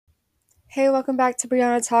Hey, welcome back to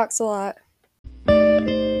Brianna Talks a Lot.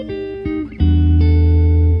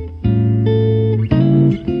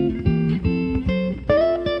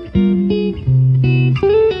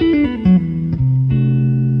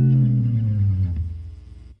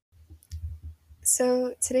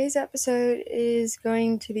 So, today's episode is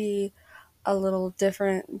going to be a little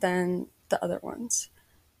different than the other ones.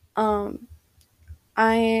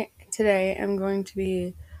 I today am going to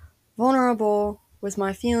be vulnerable with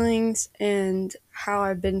my feelings and how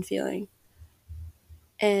I've been feeling,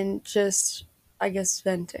 and just, I guess,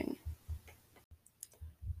 venting.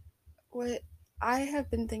 What I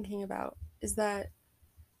have been thinking about is that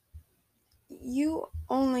you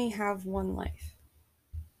only have one life,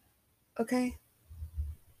 okay?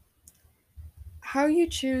 How you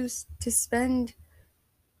choose to spend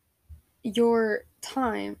your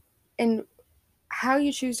time and how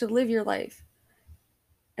you choose to live your life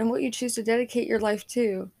and what you choose to dedicate your life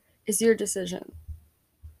to is your decision.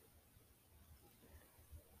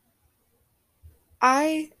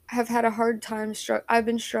 I have had a hard time. I've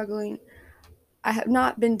been struggling. I have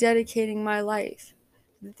not been dedicating my life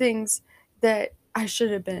to the things that I should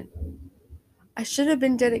have been. I should have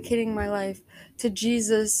been dedicating my life to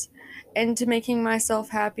Jesus and to making myself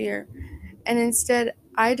happier. And instead,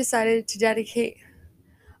 I decided to dedicate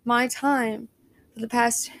my time for the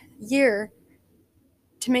past year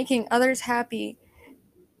to making others happy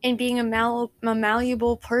and being a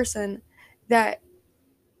malleable person that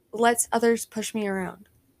lets others push me around.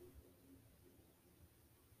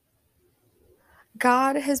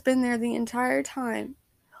 God has been there the entire time,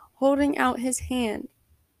 holding out his hand.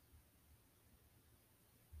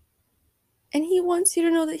 And he wants you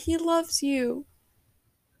to know that he loves you.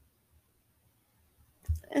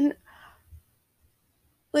 And,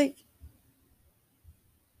 like,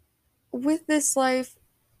 with this life,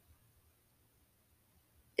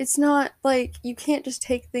 it's not like you can't just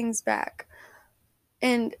take things back.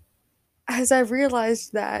 And as I've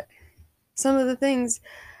realized that, some of the things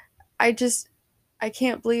I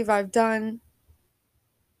can't believe I've done,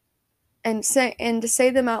 and to say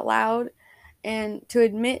them out loud and to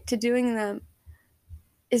admit to doing them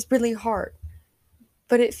is really hard,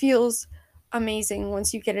 but it feels amazing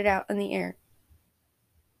once you get it out in the air.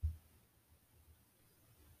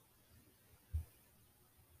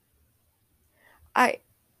 I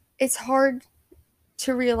It's hard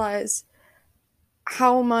to realize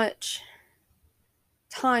how much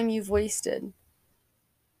time you've wasted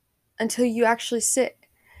until you actually sit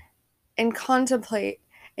and contemplate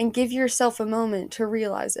and give yourself a moment to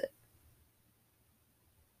realize it.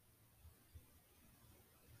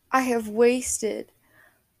 I have wasted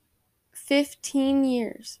 15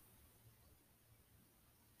 years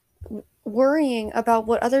worrying about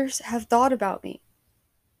what others have thought about me.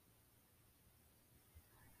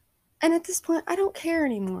 And at this point, I don't care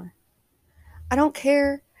anymore. I don't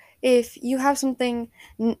care if you have something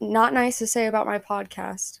not nice to say about my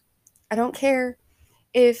podcast. I don't care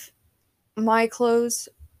if my clothes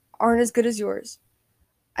aren't as good as yours.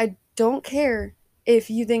 I don't care if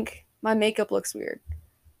you think my makeup looks weird.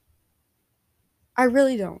 I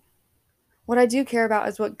really don't. What I do care about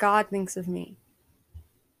is what God thinks of me.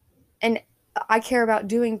 And I care about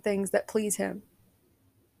doing things that please him.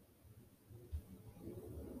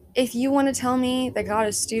 If you want to tell me that God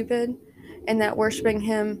is stupid and that worshiping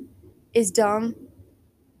him is dumb,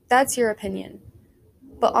 that's your opinion.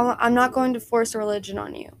 But I'm not going to force a religion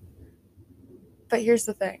on you. But here's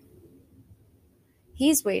the thing.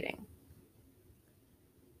 He's waiting.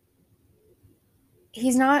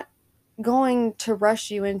 He's not going to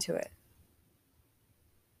rush you into it.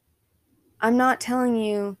 I'm not telling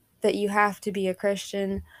you that you have to be a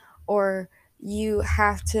Christian or you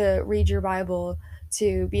have to read your Bible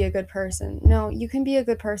to be a good person. No, you can be a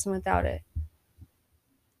good person without it.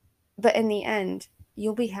 But in the end,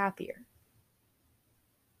 you'll be happier.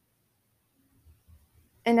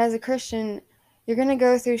 And as a Christian, you're going to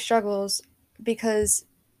go through struggles because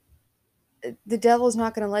the devil's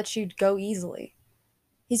not going to let you go easily.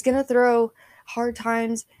 He's going to throw hard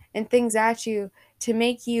times and things at you to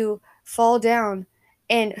make you fall down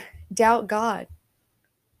and doubt God.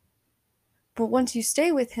 But once you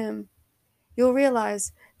stay with him, you'll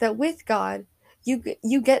realize that with God, you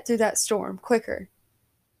get through that storm quicker.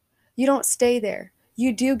 You don't stay there.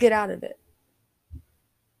 You do get out of it.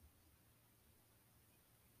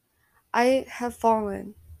 I have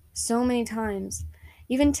fallen so many times,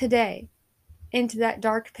 even today, into that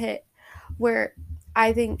dark pit where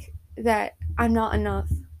I think that I'm not enough,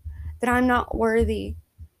 that I'm not worthy.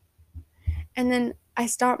 And then I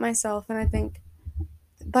stop myself and I think,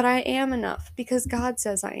 but I am enough because God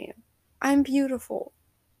says I am. I'm beautiful.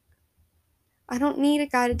 I don't need a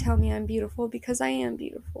guy to tell me I'm beautiful because I am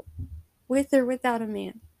beautiful, with or without a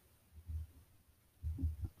man.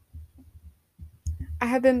 I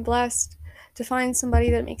have been blessed to find somebody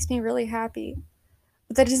that makes me really happy.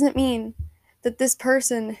 But that doesn't mean that this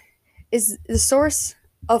person is the source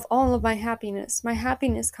of all of my happiness. My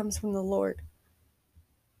happiness comes from the Lord.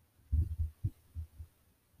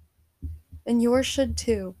 And yours should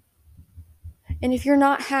too. And if you're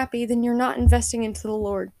not happy, then you're not investing into the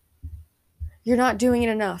Lord. You're not doing it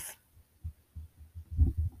enough.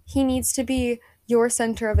 He needs to be your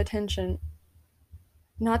center of attention.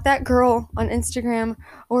 Not that girl on Instagram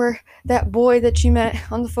or that boy that you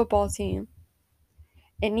met on the football team.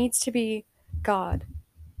 It needs to be God.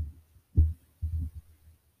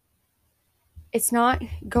 It's not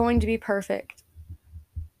going to be perfect.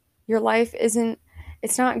 Your life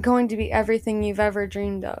it's not going to be everything you've ever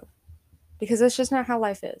dreamed of, because that's just not how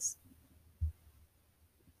life is.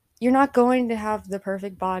 You're not going to have the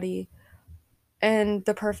perfect body and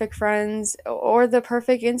the perfect friends or the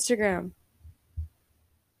perfect Instagram.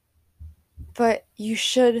 But you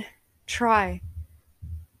should try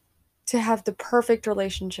to have the perfect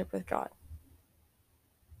relationship with God.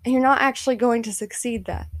 And you're not actually going to succeed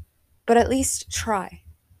that, but at least try.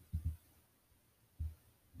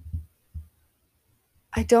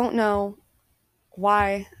 I don't know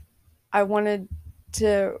why I wanted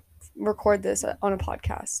to record this on a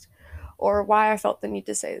podcast or why I felt the need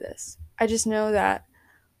to say this. I just know that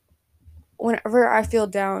whenever I feel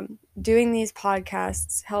down, doing these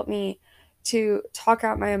podcasts help me to talk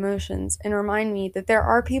out my emotions and remind me that there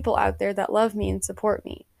are people out there that love me and support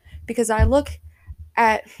me. Because I look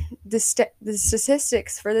at the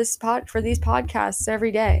statistics for these podcasts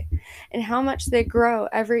every day and how much they grow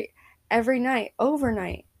every night,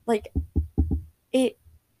 overnight. Like it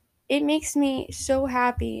makes me so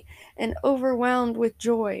happy and overwhelmed with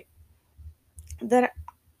joy that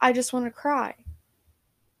I just want to cry.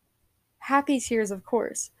 Happy tears, of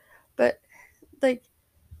course, but like,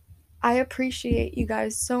 I appreciate you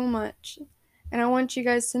guys so much, and I want you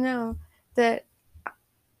guys to know that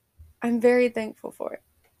I'm very thankful for it.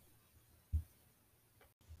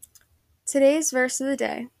 Today's verse of the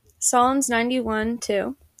day, Psalms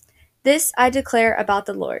 91:2. This I declare about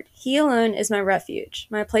the Lord. He alone is my refuge,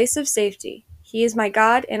 my place of safety. He is my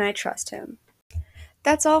God, and I trust him.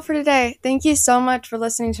 That's all for today. Thank you so much for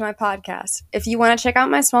listening to my podcast. If you want to check out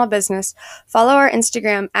my small business, follow our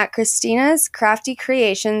Instagram at Christina's Crafty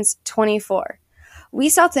Creations 24. We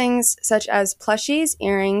sell things such as plushies,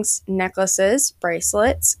 earrings, necklaces,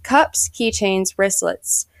 bracelets, cups, keychains,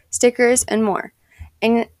 wristlets, stickers, and more.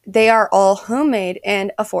 And they are all homemade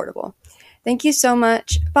and affordable. Thank you so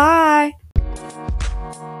much. Bye!